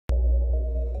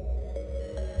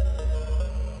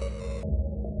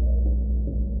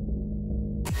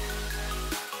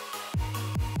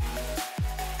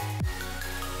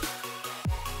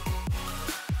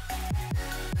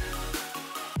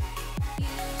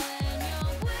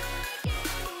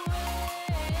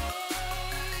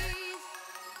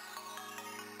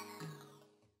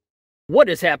What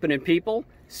is happening, people?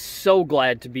 So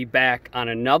glad to be back on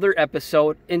another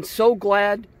episode and so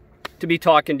glad to be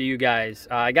talking to you guys.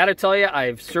 I gotta tell you,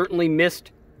 I've certainly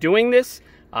missed doing this.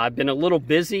 I've been a little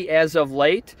busy as of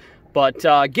late, but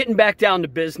getting back down to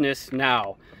business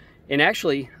now. And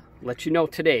actually, let you know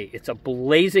today, it's a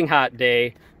blazing hot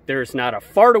day. There's not a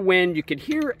fart of wind. You could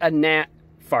hear a gnat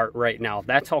fart right now.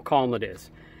 That's how calm it is.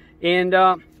 And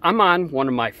I'm on one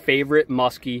of my favorite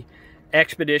musky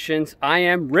expeditions. I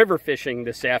am river fishing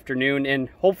this afternoon and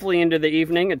hopefully into the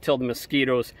evening until the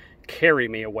mosquitoes carry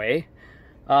me away.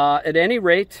 At any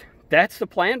rate, that's the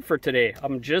plan for today.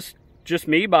 I'm just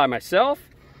me by myself.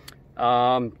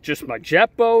 Just my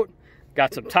jet boat.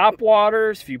 Got some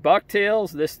topwaters, a few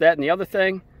bucktails, this, that, and the other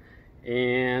thing.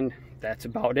 And that's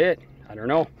about it. I don't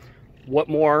know. What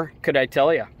more could I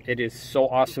tell you? It is so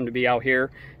awesome to be out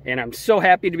here, and I'm so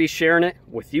happy to be sharing it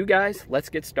with you guys. Let's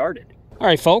get started. All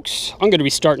right, folks, I'm going to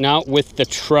be starting out with the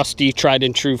trusty, tried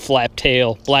and true flap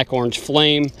tail black orange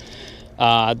flame.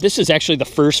 This is actually the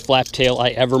first flap tail I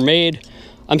ever made.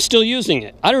 I'm still using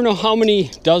it. I don't know how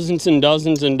many dozens and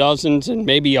dozens and dozens and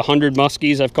maybe 100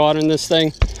 muskies I've caught in this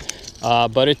thing,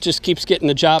 but it just keeps getting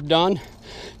the job done.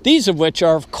 These of which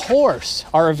are, of course,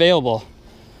 are available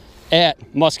at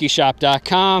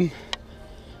muskysshop.com.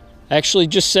 Actually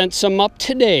just sent some up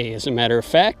today, as a matter of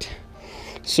fact.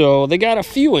 So they got a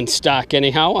few in stock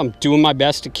anyhow. I'm doing my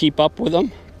best to keep up with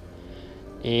them.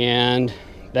 And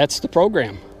that's the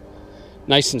program.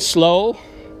 Nice and slow,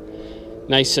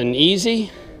 nice and easy.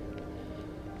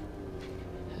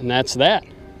 And that's that.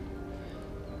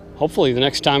 Hopefully the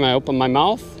next time I open my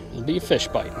mouth, it'll be a fish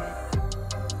bite.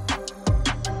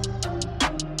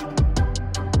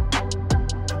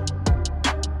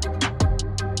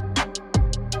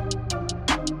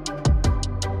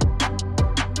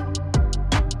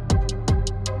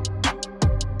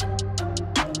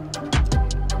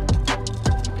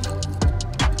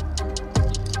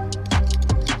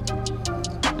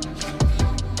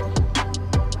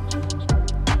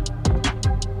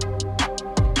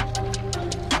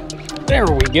 There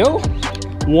we go.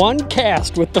 One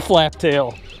cast with the flap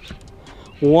tail.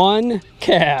 One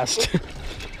cast.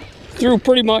 Threw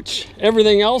pretty much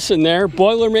everything else in there.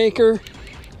 Boilermaker.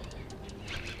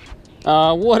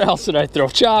 What else did I throw?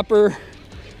 Chopper.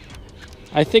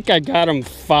 I think I got him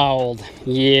fouled.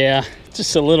 Yeah,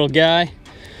 just a little guy.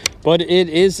 But it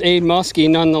is a muskie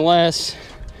nonetheless.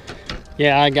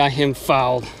 Yeah, I got him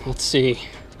fouled. Let's see.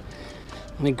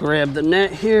 Let me grab the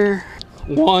net here.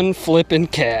 One flipping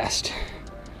cast.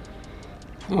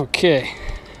 Okay.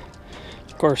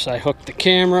 Of course, I hooked the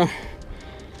camera.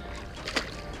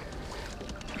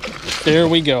 There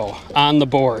we go, on the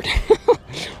board.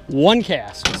 One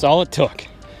cast, that's all it took.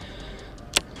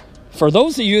 For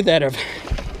those of you that have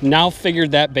now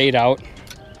figured that bait out,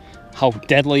 how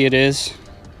deadly it is,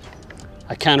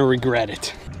 I kind of regret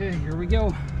it. Okay, here we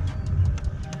go.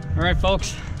 All right,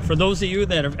 folks, for those of you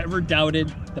that have ever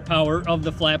doubted the power of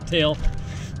the flap tail,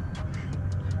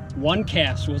 one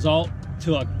cast was all it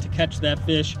took to catch that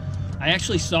fish. I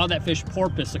actually saw that fish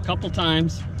porpoise a couple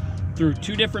times, threw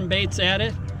two different baits at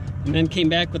it, and then came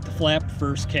back with the flap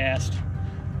first cast.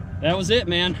 That was it,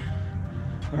 man.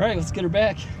 All right, let's get her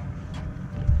back.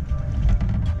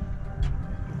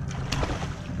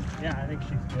 Yeah, I think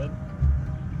she's good.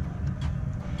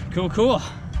 Cool, cool.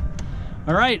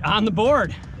 All right, on the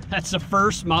board. That's the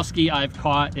first muskie I've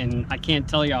caught in I can't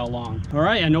tell you how long. All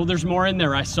right, I know there's more in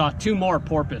there. I saw two more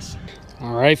porpoise.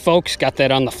 All right, folks, got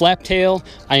that on the flap tail.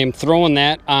 I am throwing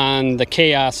that on the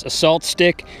Chaos Assault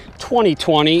Stick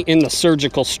 2020 in the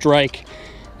Surgical Strike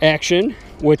action,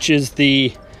 which is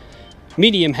the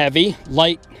medium heavy,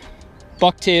 light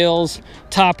bucktails,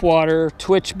 topwater,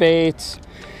 twitch baits,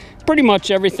 pretty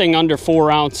much everything under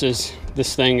 4 ounces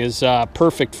this thing is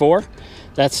perfect for.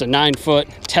 That's a 9-foot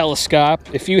telescope.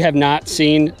 If you have not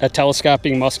seen a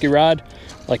telescoping musky rod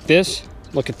like this,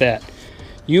 look at that.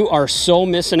 You are so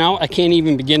missing out. I can't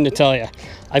even begin to tell you.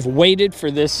 I've waited for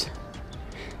this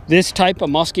type of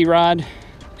musky rod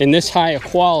in this high of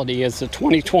quality as the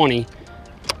 2020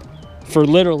 for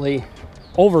literally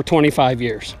over 25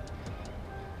 years.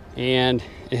 And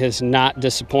it has not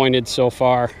disappointed so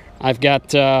far. I've got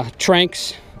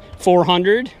Tranks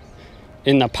 400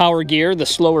 in the power gear, the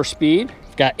slower speed.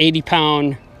 Got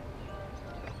 80-pound,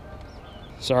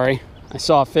 sorry, I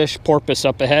saw a fish porpoise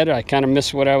up ahead. I kind of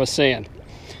missed what I was saying.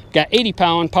 Got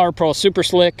 80-pound Power Pro Super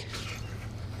Slick,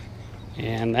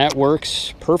 and that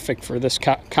works perfect for this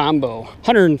combo.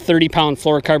 130-pound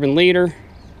fluorocarbon leader.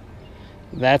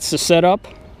 That's the setup.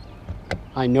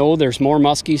 I know there's more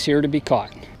muskies here to be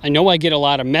caught. I know I get a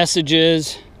lot of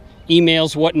messages,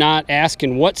 emails, whatnot,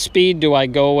 asking what speed do I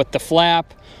go with the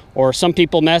flap, Or some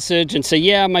people message and say,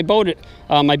 yeah, my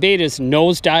bait is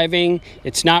nose diving.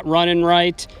 It's not running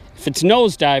right. If it's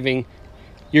nose diving,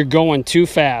 you're going too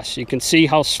fast. You can see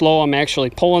how slow I'm actually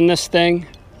pulling this thing.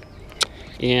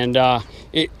 And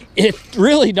it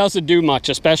really doesn't do much,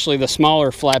 especially the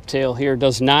smaller flap tail here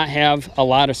does not have a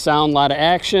lot of sound, a lot of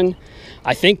action.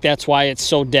 I think that's why it's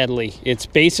so deadly. It's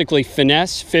basically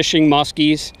finesse fishing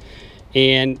muskies.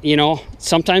 And, you know,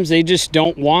 sometimes they just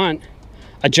don't want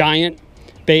a giant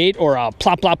bait or a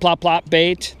plop, plop, plop, plop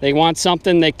bait. They want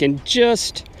something they can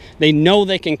they know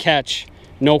they can catch,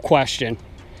 no question.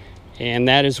 And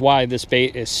that is why this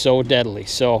bait is so deadly.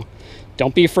 So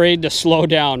don't be afraid to slow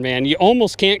down, man. You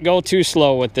almost can't go too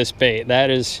slow with this bait. That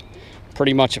is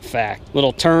pretty much a fact.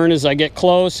 Little turn as I get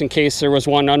close in case there was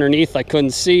one underneath I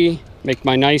couldn't see. Make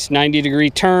my nice 90-degree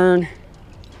turn.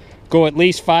 Go at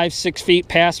least 5-6 feet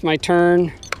past my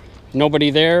turn. Nobody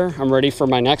there. I'm ready for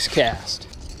my next cast.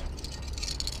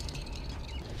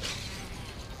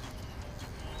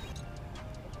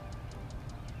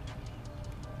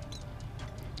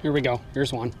 Here we go.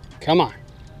 Here's one. Come on.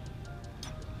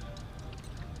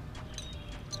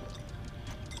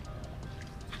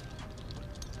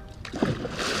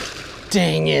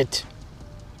 Dang it.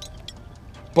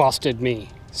 Busted me.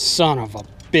 Son of a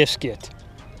biscuit.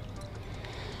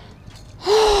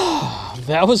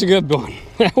 That was a good one.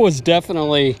 That was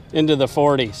definitely into the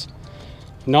 40s.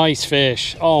 Nice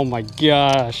fish. Oh my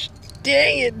gosh.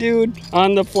 Dang it, dude.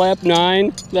 On the flap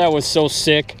 9. That was so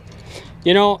sick.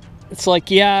 You know, it's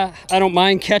like, yeah, I don't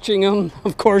mind catching them.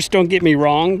 Of course, don't get me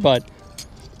wrong, but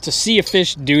to see a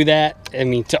fish do that, I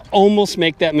mean, to almost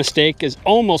make that mistake is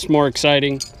almost more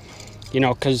exciting, you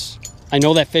know, because I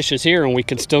know that fish is here and we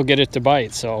can still get it to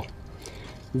bite. So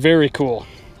very cool.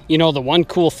 You know, the one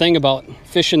cool thing about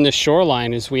fishing this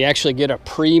shoreline is we actually get a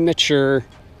premature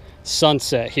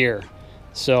sunset here.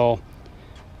 So,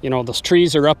 you know, those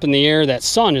trees are up in the air. That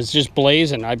sun is just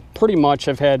blazing. I pretty much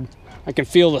have had, I can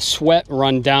feel the sweat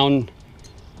run down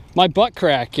my butt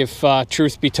crack, if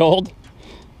truth be told.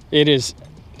 It is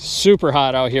super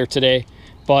hot out here today.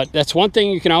 But that's one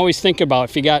thing you can always think about.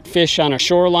 If you got fish on a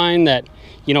shoreline that,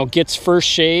 you know, gets first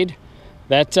shade,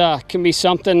 that can be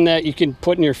something that you can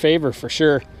put in your favor for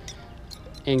sure.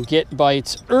 And get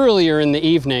bites earlier in the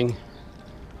evening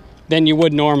than you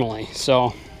would normally.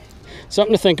 So,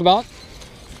 something to think about.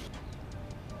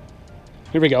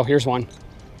 Here we go. Here's one.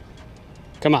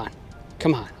 Come on.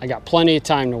 Come on. I got plenty of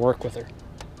time to work with her.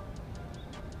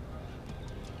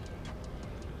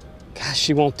 Gosh,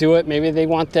 she won't do it. Maybe they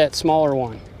want that smaller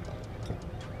one.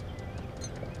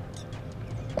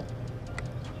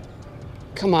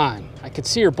 Come on. I could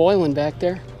see her boiling back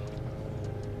there.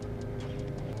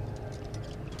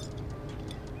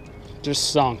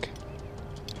 Just sunk.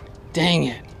 Dang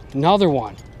it. Another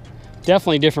one.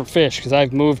 Definitely different fish because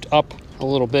I've moved up a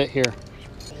little bit here.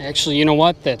 Actually, you know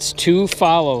what? That's 2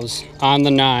 follows on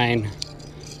the 9.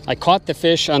 I caught the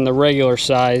fish on the regular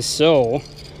size, so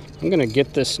I'm going to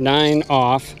get this 9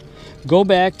 off, go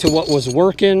back to what was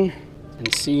working,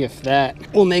 and see if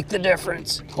that will make the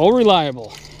difference. All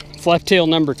reliable. Flap tail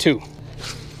number 2.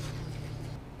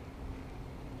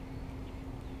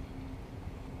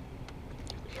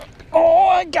 Oh,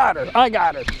 I got her. I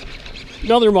got her.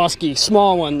 Another muskie.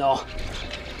 Small one, though.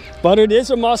 But it is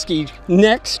a muskie.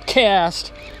 Next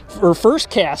cast, or first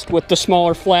cast with the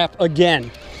smaller flap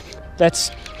again. That's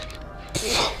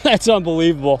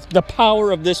unbelievable. The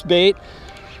power of this bait.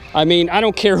 I mean, I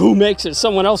don't care who makes it.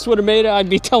 Someone else would have made it, I'd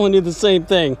be telling you the same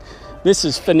thing. This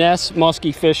is finesse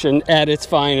musky fishing at its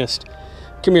finest.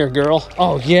 Come here, girl.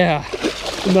 Oh, yeah.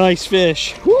 Nice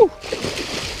fish. Woo.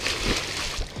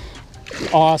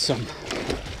 Awesome.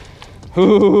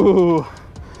 Ooh.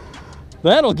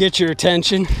 That'll get your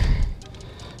attention.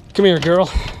 Come here, girl.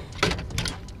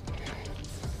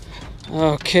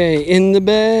 Okay, in the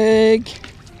bag.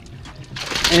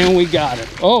 And we got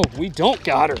her. Oh, we don't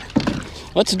got her.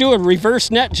 Let's do a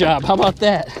reverse net job. How about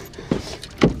that?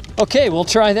 Okay, we'll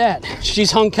try that.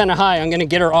 She's hung kind of high. I'm going to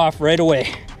get her off right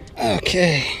away.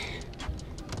 Okay.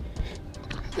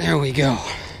 There we go.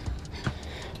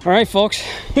 All right, folks.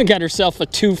 We got ourselves a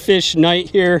 2-fish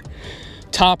night here.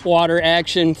 Topwater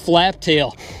action, flap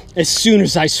tail. As soon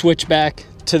as I switch back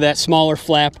to that smaller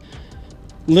flap,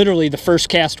 literally the first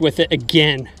cast with it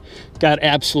again, got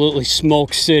absolutely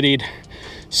smoke city'd.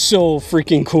 So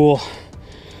freaking cool.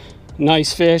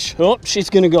 Nice fish. Oh, she's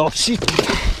gonna go.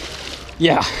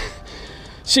 Yeah,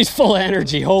 she's full of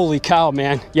energy. Holy cow,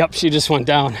 man. Yep, she just went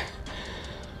down.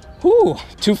 Whew,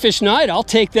 2-fish night, I'll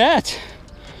take that.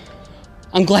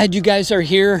 I'm glad you guys are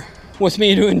here with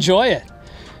me to enjoy it.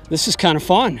 This is kind of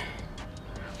fun.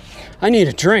 I need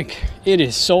a drink. It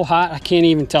is so hot, I can't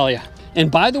even tell you. And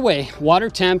by the way,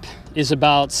 water temp is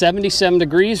about 77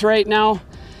 degrees right now,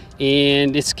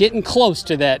 and it's getting close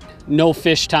to that no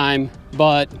fish time.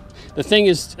 But the thing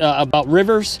is about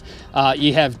rivers,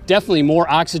 you have definitely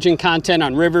more oxygen content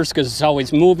on rivers because it's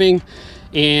always moving.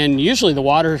 And usually the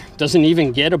water doesn't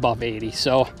even get above 80.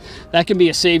 So that can be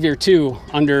a savior too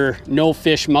under no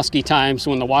fish musky times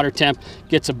when the water temp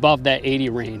gets above that 80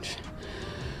 range.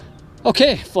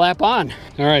 Okay, flap on.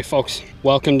 All right, folks,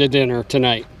 welcome to dinner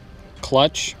tonight.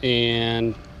 Clutch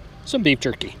and some beef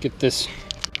jerky. Get this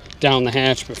down the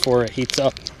hatch before it heats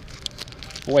up.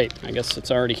 Wait, I guess it's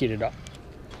already heated up.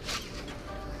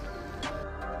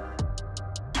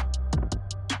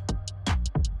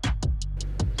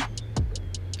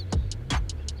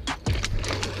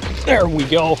 There we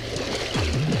go.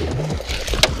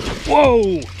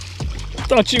 Whoa!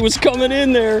 Thought she was coming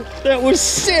in there. That was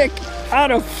sick. Out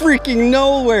of freaking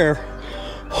nowhere.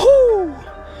 Whoo!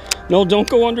 No, don't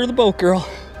go under the boat, girl.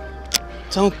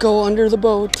 Don't go under the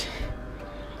boat.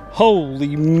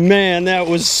 Holy man, that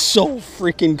was so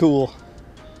freaking cool.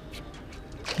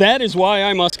 That is why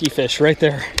I musky fish right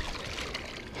there.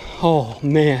 Oh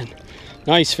man,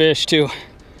 nice fish too.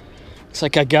 Looks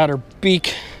like I got her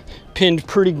beak pinned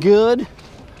pretty good.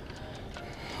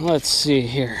 Let's see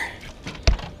here.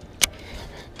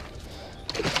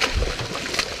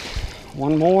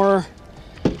 One more.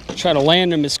 Try to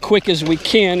land them as quick as we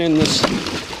can in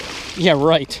this, yeah,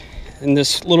 right, in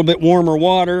this little bit warmer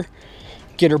water.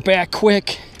 Get her back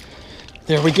quick.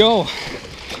 There we go.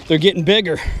 They're getting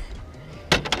bigger.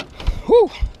 Whew.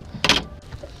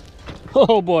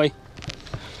 Oh boy.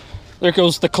 There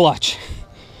goes the clutch.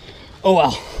 Oh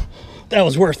well, that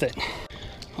was worth it.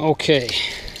 Okay,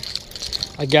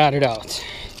 I got it out.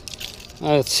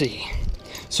 Let's see.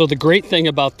 So the great thing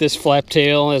about this flap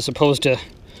tail as opposed to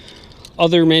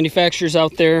other manufacturers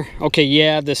out there, okay,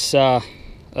 yeah, this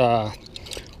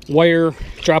wire,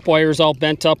 drop wire is all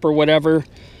bent up or whatever.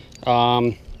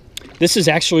 This is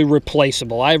actually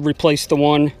replaceable. I've replaced the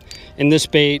one in this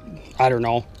bait, I don't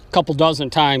know, a couple dozen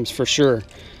times for sure.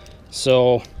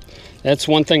 So that's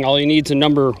one thing. All you need is a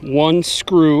number 1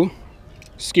 screw.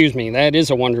 Excuse me, that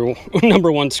is a number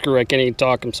 1 screw. I can't even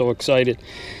talk, I'm so excited.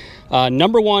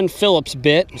 Number 1 Phillips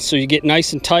bit, so you get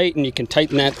nice and tight and you can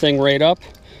tighten that thing right up.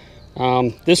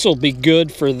 This will be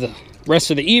good for the rest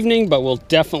of the evening, but we'll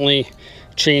definitely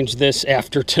change this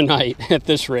after tonight at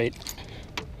this rate.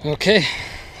 Okay,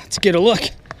 let's get a look.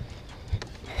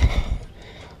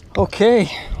 Okay,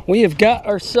 we have got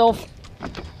ourselves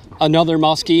another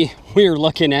muskie. We are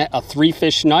looking at a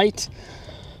 3-fish night.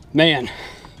 Man,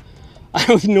 I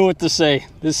don't know what to say.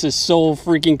 This is so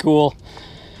freaking cool.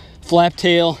 Flap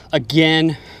tail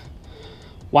again.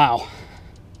 Wow.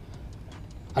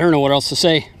 I don't know what else to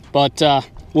say, but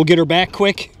we'll get her back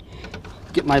quick.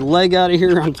 Get my leg out of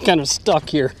here. I'm kind of stuck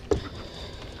here.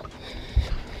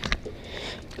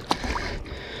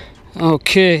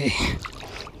 Okay.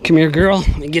 Come here, girl.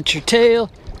 Let me get your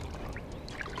tail.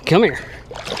 Come here.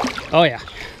 Oh, yeah.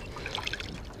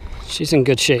 She's in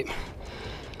good shape.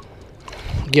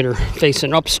 Get her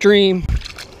facing upstream.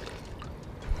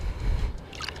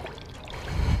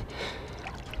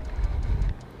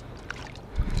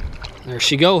 There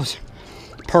she goes.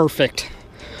 Perfect.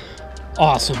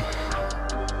 Awesome.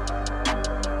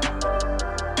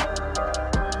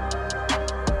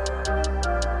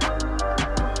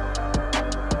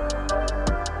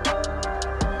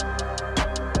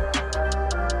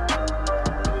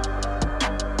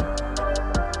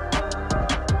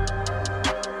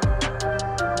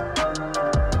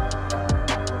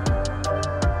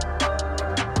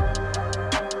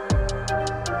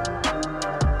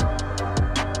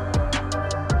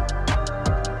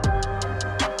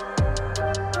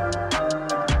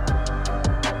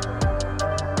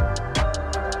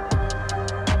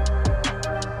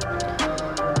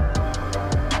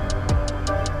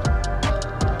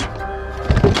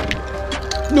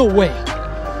 No way.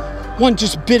 One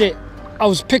just bit it. I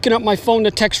was picking up my phone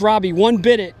to text Robbie. One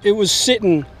bit it. It was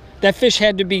sitting. That fish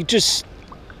had to be just...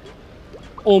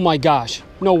 Oh my gosh.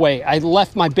 No way. I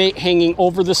left my bait hanging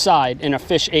over the side and a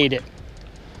fish ate it.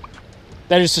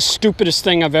 That is the stupidest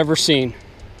thing I've ever seen.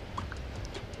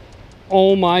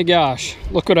 Oh my gosh.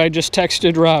 Look what I just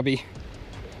texted Robbie.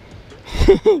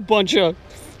 A bunch of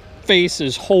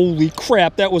faces. Holy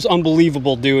crap. That was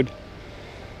unbelievable, dude.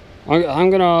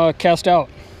 I'm gonna cast out.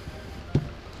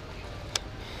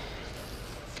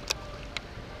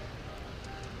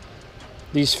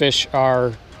 These fish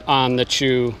are on the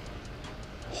chew.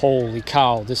 Holy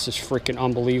cow, this is freaking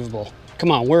unbelievable.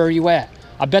 Come on, where are you at?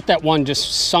 I bet that one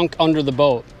just sunk under the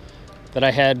boat that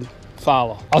I had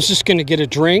follow. I was just gonna get a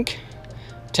drink,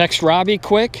 text Robbie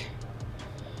quick.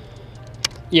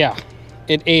 Yeah,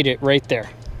 it ate it right there.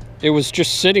 It was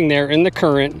just sitting there in the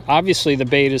current. Obviously the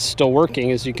bait is still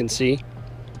working, as you can see.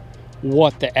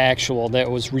 What the actual, that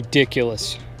was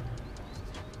ridiculous.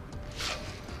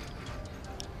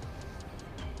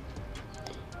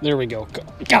 There we go.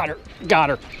 Got her. Got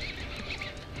her.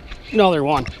 Another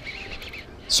one.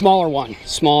 Smaller one.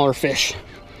 Smaller fish.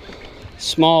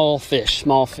 Small fish.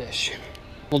 Small fish.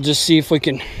 We'll just see if we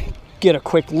can get a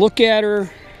quick look at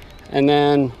her and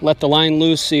then let the line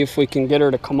loose, see if we can get her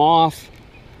to come off.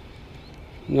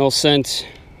 No sense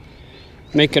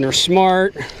making her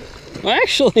smart. Well,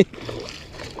 actually,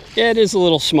 yeah, it is a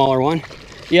little smaller one.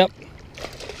 Yep.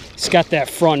 It's got that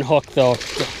front hook though.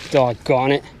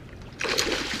 Doggone it.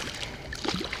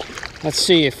 Let's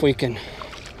see if we can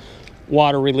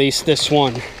water release this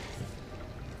one.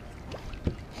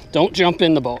 Don't jump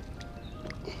in the boat.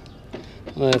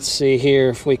 Let's see here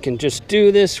if we can just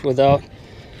do this without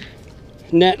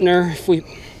netting her, if we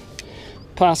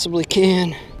possibly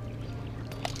can.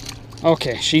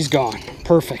 Okay, she's gone.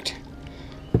 Perfect.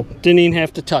 Didn't even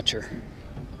have to touch her.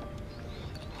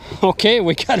 Okay,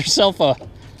 we got ourselves a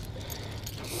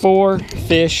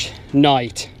 4-fish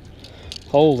night.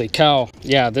 Holy cow.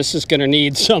 Yeah, this is gonna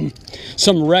need some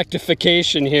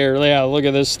rectification here. Yeah, look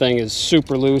at this thing is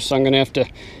super loose. I'm gonna have to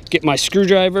get my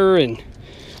screwdriver and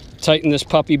tighten this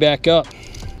puppy back up.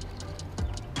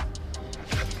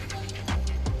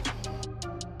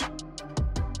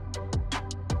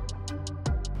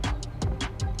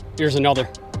 Here's another.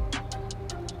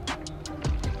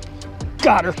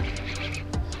 Got her.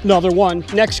 Another one.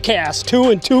 Next cast. 2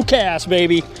 and 2 casts,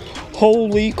 baby.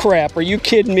 Holy crap. Are you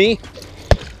kidding me?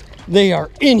 They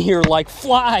are in here like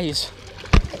flies.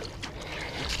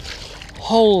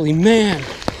 Holy man.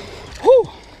 Whew.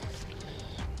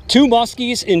 2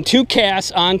 muskies and 2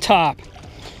 casts on top.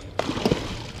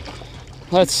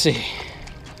 Let's see.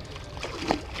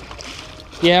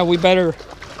 Yeah, we better,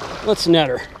 let's net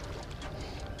her.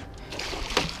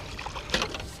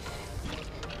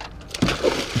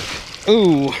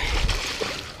 Ooh.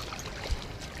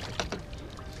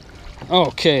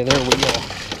 Okay, there we go.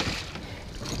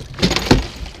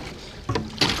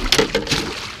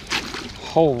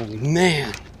 Holy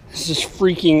man, this is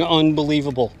freaking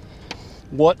unbelievable.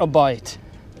 What a bite.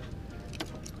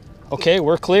 Okay,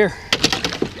 we're clear.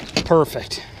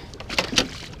 Perfect.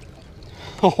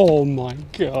 Oh my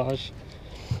gosh.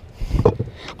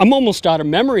 I'm almost out of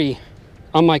memory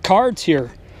on my cards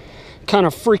here. Kind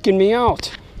of freaking me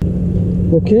out.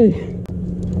 Okay,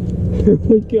 here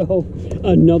we go.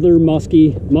 Another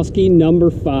muskie number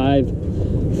 5.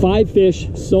 5-fish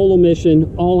solo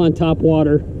mission, all on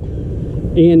Topwater.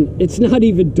 And it's not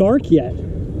even dark yet.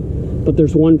 But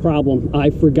there's one problem. I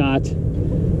forgot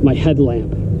my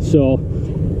headlamp. So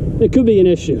it could be an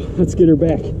issue. Let's get her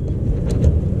back.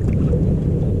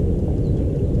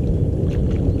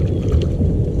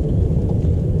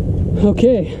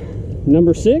 Okay,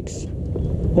 number 6.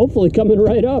 Hopefully coming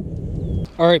right up.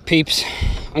 All right, peeps.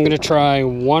 I'm gonna try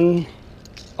one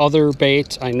other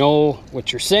bait. I know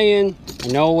what you're saying. I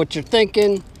know what you're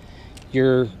thinking.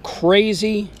 You're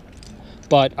crazy.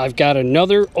 But I've got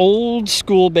another old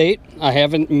school bait I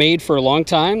haven't made for a long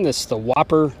time. This is the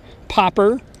Whopper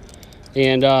Popper.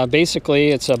 And basically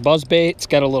it's a buzz bait. It's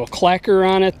got a little clacker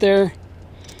on it there.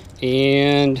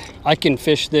 And I can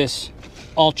fish this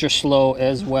ultra slow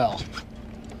as well.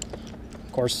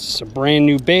 Of course, it's a brand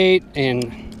new bait,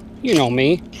 and you know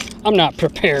me. I'm not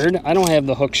prepared. I don't have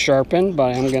the hook sharpened,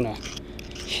 but I'm gonna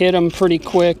hit them pretty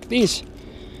quick. These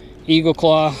Eagle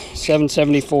Claw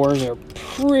 774s are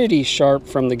pretty sharp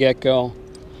from the get-go,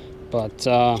 but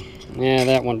yeah,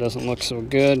 that one doesn't look so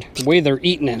good. The way they're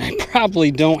eating it, I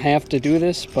probably don't have to do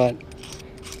this, but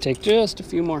take just a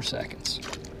few more seconds.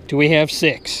 Do we have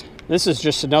 6? This is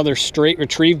just another straight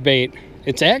retrieve bait.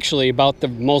 It's actually about the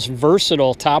most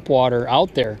versatile topwater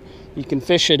out there. You can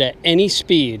fish it at any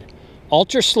speed.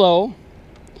 Ultra slow.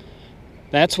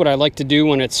 That's what I like to do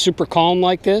when it's super calm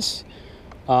like this.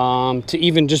 To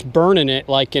even just burning it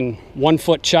like in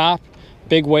 1-foot chop,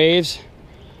 big waves.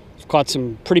 I've caught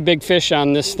some pretty big fish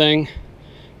on this thing,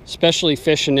 especially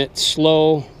fishing it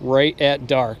slow right at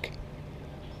dark.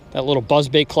 That little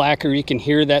buzzbait clacker, you can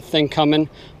hear that thing coming,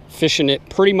 fishing it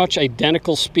pretty much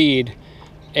identical speed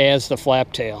as the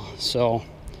flaptail. So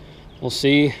we'll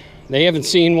see. They haven't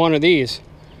seen one of these,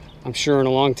 I'm sure, in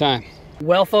a long time.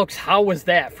 Well, folks, how was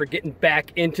that for getting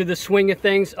back into the swing of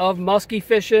things of musky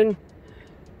fishing?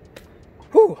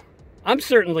 Whew, I'm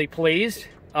certainly pleased.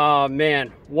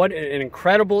 Man, what an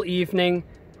incredible evening.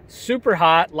 Super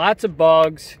hot, lots of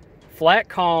bugs, flat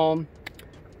calm.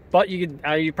 but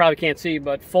you probably can't see,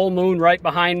 but full moon right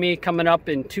behind me coming up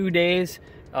in 2 days.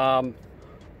 How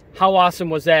awesome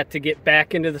was that to get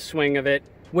back into the swing of it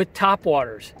with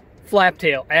topwaters?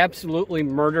 Flaptail absolutely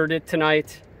murdered it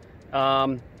tonight.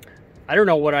 I don't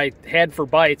know what I had for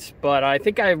bites, but I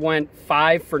think I went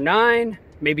 5 for 9,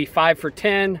 maybe 5 for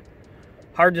 10.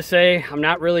 Hard to say. I'm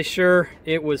not really sure.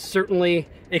 It was certainly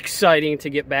exciting to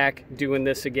get back doing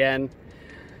this again.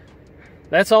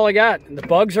 That's all I got. The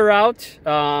bugs are out.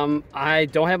 I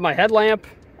don't have my headlamp,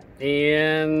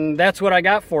 and that's what I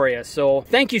got for you. So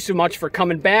thank you so much for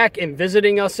coming back and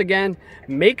visiting us again.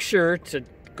 Make sure to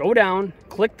go down,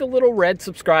 click the little red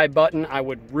subscribe button. I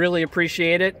would really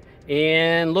appreciate it.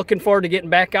 And looking forward to getting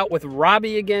back out with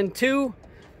Robbie again too.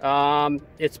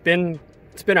 It's been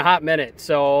a hot minute.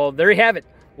 So there you have it.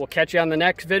 We'll catch you on the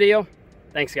next video.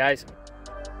 Thanks, guys.